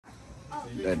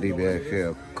That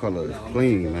DBXL color is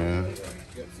clean, man.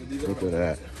 Look at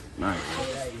that. Nice.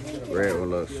 Red one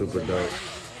looks super dope.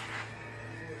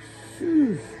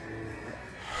 Sheesh.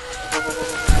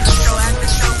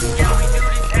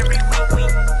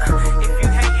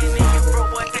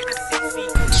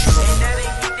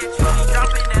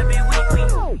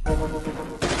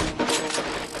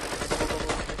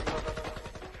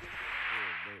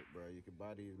 Bro, you can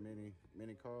buy these mini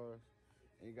cars.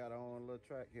 And you got our own little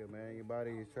track here, man. You buy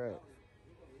these tracks.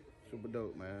 Super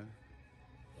dope, man.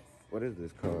 What is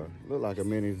this car? Look like a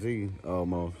mini Z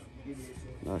almost.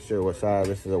 Not sure what size.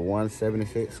 This is a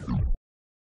 176.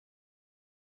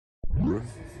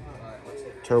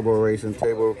 Turbo racing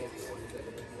table.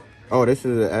 Oh, this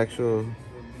is the actual.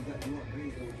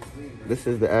 This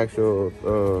is the actual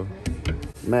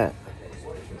mat.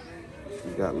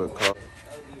 You got a little car.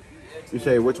 You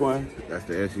say which one? That's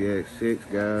the SEX6,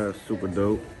 guys. Super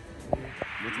dope.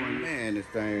 Which one? Man, this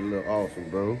thing look awesome,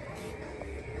 bro.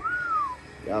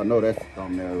 Y'all know that's the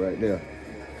thumbnail right there.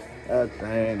 That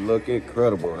thing look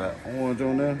incredible. That orange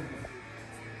on there.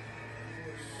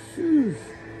 Sheesh.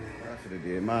 I should have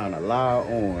did mine a loud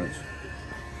orange.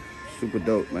 Super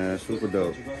dope, man. Super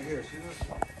dope.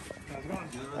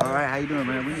 All right, how you doing,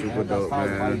 man? Super dope,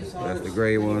 man. That's the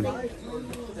gray one.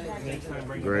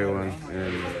 Gray one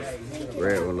and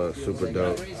red one looks super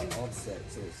dope.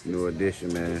 New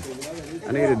addition, man.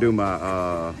 I need to do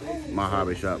my my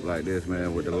hobby shop like this,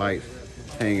 man, with the lights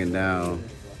hanging down.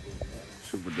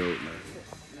 Super dope, man.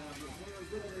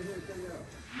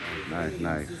 Nice,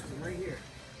 nice.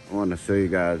 I want to show you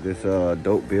guys this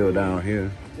dope build down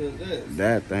here.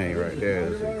 That thing right there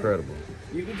is incredible.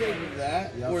 You can take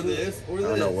that, or this, or this. I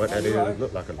don't know what that is. It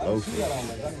looks like a lotion.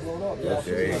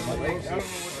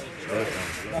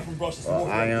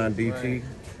 Ion DT,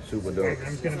 super dope.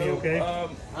 It's gonna be okay.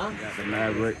 Got the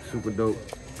Maverick, super dope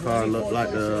car. Look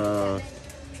like the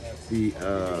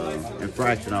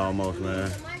infraction almost,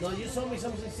 man. No, you sold me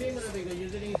something similar because you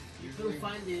couldn't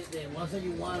find the ones that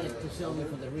you wanted to sell me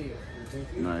for the rear.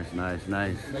 Nice, nice,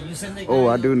 nice. But you send the Oh,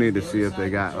 I guy do need to see if they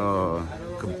got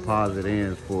composite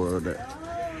ends for the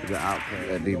outcast.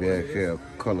 That DBXL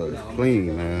color is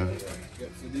clean, man.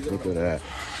 Look at that.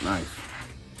 Nice.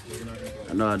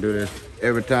 I know I do this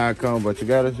every time I come, but you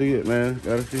gotta see it, man.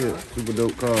 Gotta see it. Super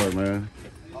dope car, man.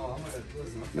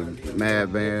 The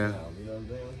Mad Band,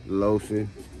 Lotion.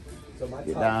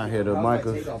 Get down here to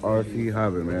Micheals RT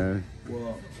Hobby, man.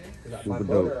 Super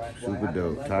dope, super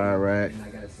dope. Tire rack.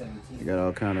 You got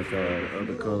all kind of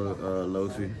other color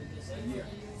Lotion.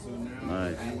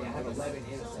 Nice.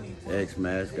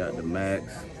 X-Max, got the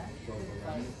Max.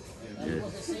 Yeah,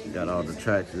 got all the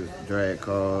tractors, drag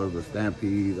cars, the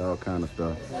Stampedes, all kind of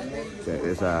stuff. Check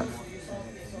this out.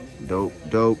 Dope,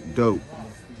 dope, dope.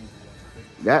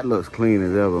 That looks clean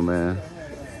as ever, man.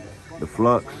 The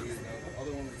Flux.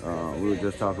 We were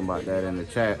just talking about that in the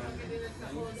chat.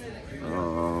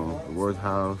 The Worth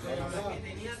House.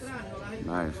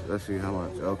 Nice. Let's see how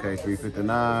much. Okay,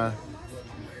 $359.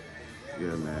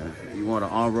 Yeah, man. You want an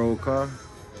on-road car?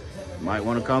 Might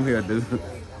want to come here, dude.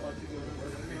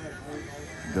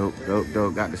 Dope, dope,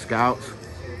 dope. Got the Scouts.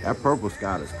 That purple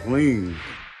Scout is clean.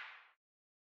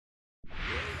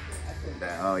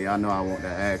 Oh, y'all know I want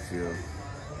that Axial.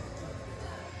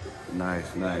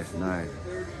 Nice, nice, nice.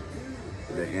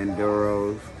 The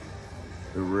Enduros.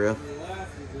 The Rift.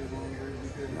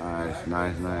 Nice,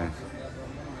 nice, nice.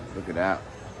 Look at that.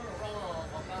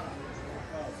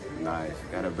 Nice.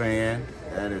 Got a van.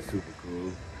 That is super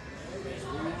cool.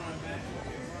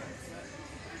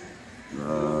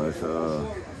 It's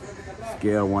a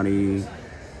Scale 1E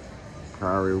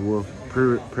Prairie Wolf.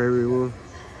 Prairie Wolf.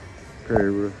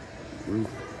 Prairie Wolf.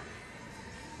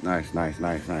 Nice, nice,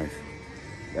 nice, nice.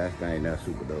 That thing, that's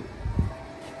super dope.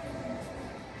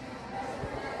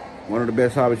 One of the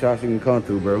best hobby shops you can come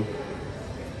to, bro.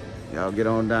 Y'all get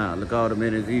on down. Look at all the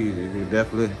Mini Z's. You can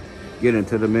definitely get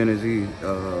into the Mini Z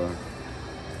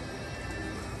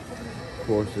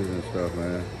courses and stuff,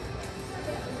 man.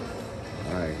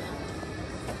 Nice.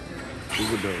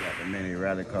 Super dope. Got the mini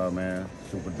rally car, man.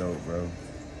 Super dope, bro.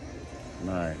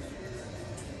 Nice.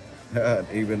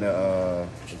 Even the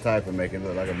type of making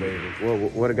look like a baby.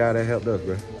 What a guy that helped us,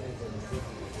 bro.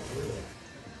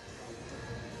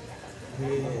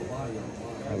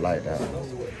 I like that.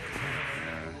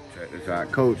 Check this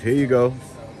out, Coach. Here you go.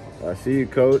 I see you,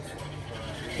 Coach.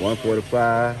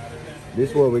 145. This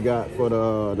is what we got for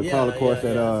the color course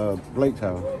at Blake's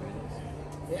house.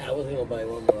 Yeah, I was gonna buy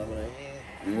one, but I'm like,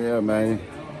 yeah, man.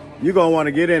 You gonna want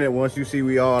to get in it once you see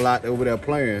we all out over there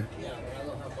playing. yeah, but I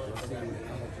don't have money.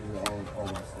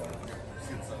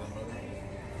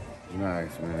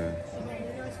 Nice, man.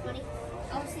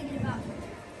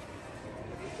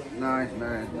 Nice.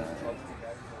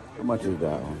 How much is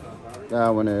that one? That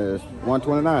one is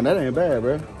 $129. That ain't bad,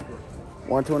 bro.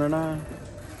 $129.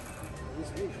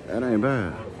 That ain't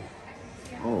bad.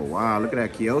 Oh wow, look at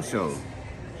that Kyosho.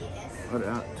 What,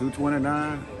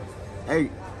 $229.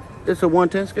 Hey, it's a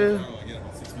 110 scale.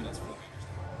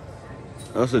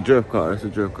 That's a drift car. You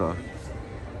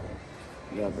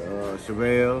got the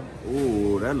Chevelle.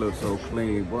 Ooh, that looks so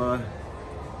clean, boy.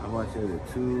 How much is it?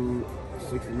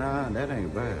 $269. That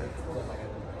ain't bad.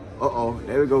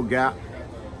 There we go, Gap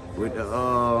with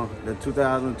the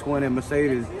 2020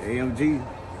 Mercedes AMG.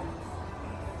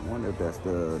 I wonder if that's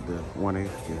the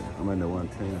 180. I'm in the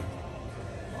 110.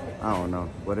 I don't know,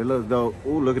 but it looks dope.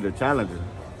 Ooh, look at the Challenger.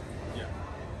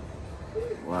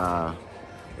 Wow,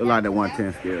 look like the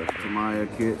 110 scale. Tamaya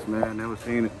kits, man, never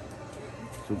seen it.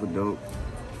 Super dope.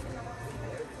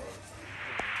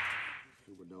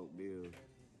 Super dope build.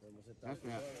 That's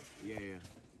that. Yeah.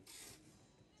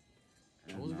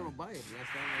 I was gonna buy it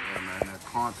last time. Yeah, man, that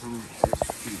quantum, that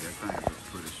thing looks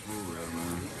pretty smooth,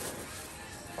 man.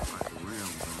 Like the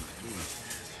rims on it, too.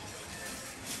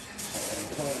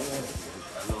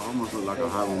 It almost look like a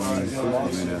Halloween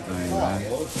system in that thing, man.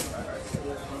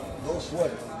 No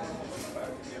sweat.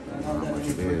 How much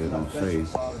it is, don't say.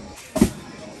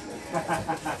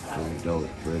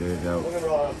 Pretty dope.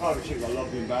 I love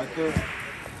being back there.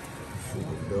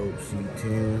 Super dope,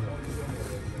 C10.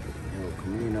 El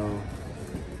Camino.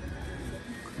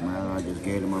 I just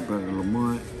gave him my brother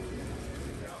Lamont.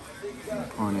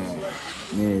 On that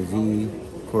Mini Z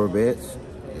Corvettes.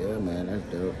 Yeah, man, that's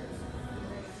dope.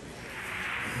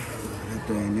 That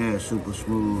thing there is super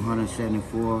smooth,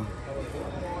 174.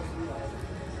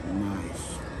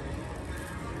 Nice.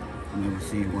 Never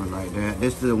seen one like that.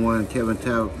 This is the one Kevin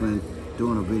Talbot's been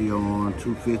doing a video on,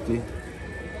 250.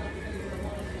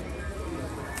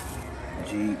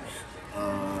 Jeeps.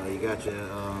 You got your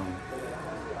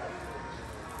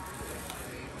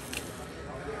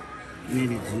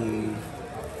Mini G.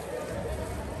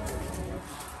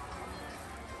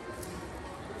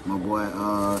 My boy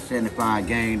 75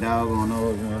 Gang Dog on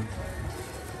those ones.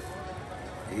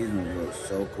 These ones look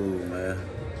so cool, man.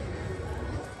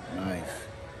 Nice.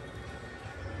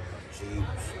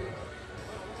 Jeeps.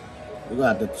 We're gonna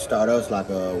have to start us like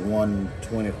a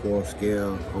 124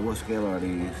 scale. Or what scale are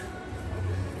these?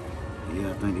 Yeah,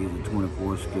 I think these are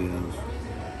 24 scales.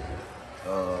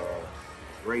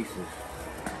 Races.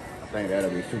 I think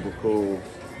that'll be super cool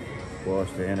for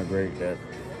us to integrate that.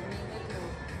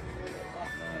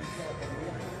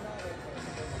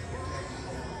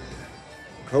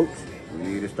 Coach, we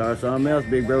need to start something else,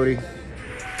 Big Brody.